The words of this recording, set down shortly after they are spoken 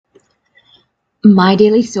My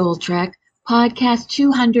Daily Soul Trek, Podcast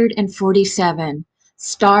 247,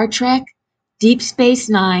 Star Trek, Deep Space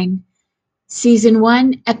Nine, Season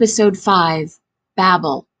 1, Episode 5,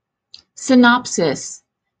 Babel. Synopsis: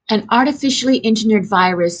 An artificially engineered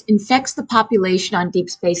virus infects the population on Deep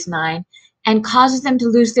Space Nine and causes them to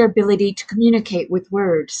lose their ability to communicate with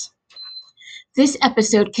words. This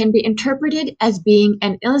episode can be interpreted as being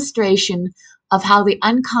an illustration of how the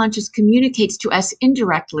unconscious communicates to us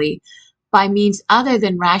indirectly by means other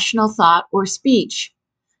than rational thought or speech.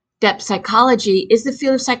 Depth psychology is the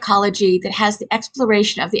field of psychology that has the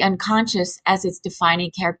exploration of the unconscious as its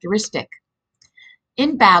defining characteristic.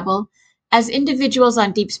 In Babel, as individuals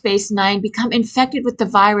on Deep Space Nine become infected with the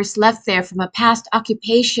virus left there from a past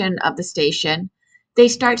occupation of the station, they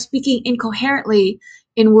start speaking incoherently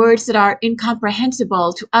in words that are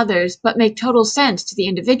incomprehensible to others but make total sense to the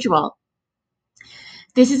individual.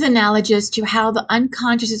 This is analogous to how the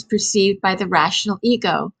unconscious is perceived by the rational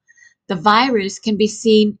ego. The virus can be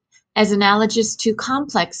seen as analogous to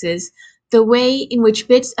complexes, the way in which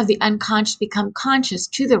bits of the unconscious become conscious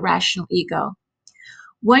to the rational ego.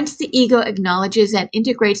 Once the ego acknowledges and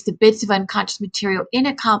integrates the bits of unconscious material in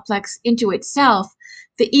a complex into itself,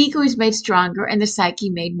 the ego is made stronger and the psyche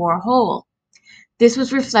made more whole. This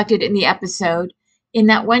was reflected in the episode, in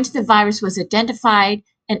that once the virus was identified,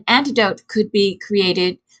 an antidote could be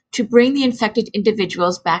created to bring the infected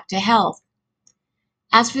individuals back to health.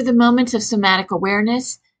 As for the moments of somatic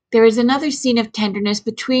awareness, there is another scene of tenderness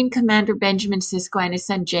between Commander Benjamin Sisko and his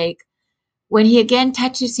son Jake, when he again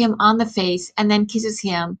touches him on the face and then kisses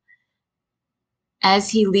him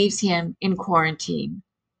as he leaves him in quarantine.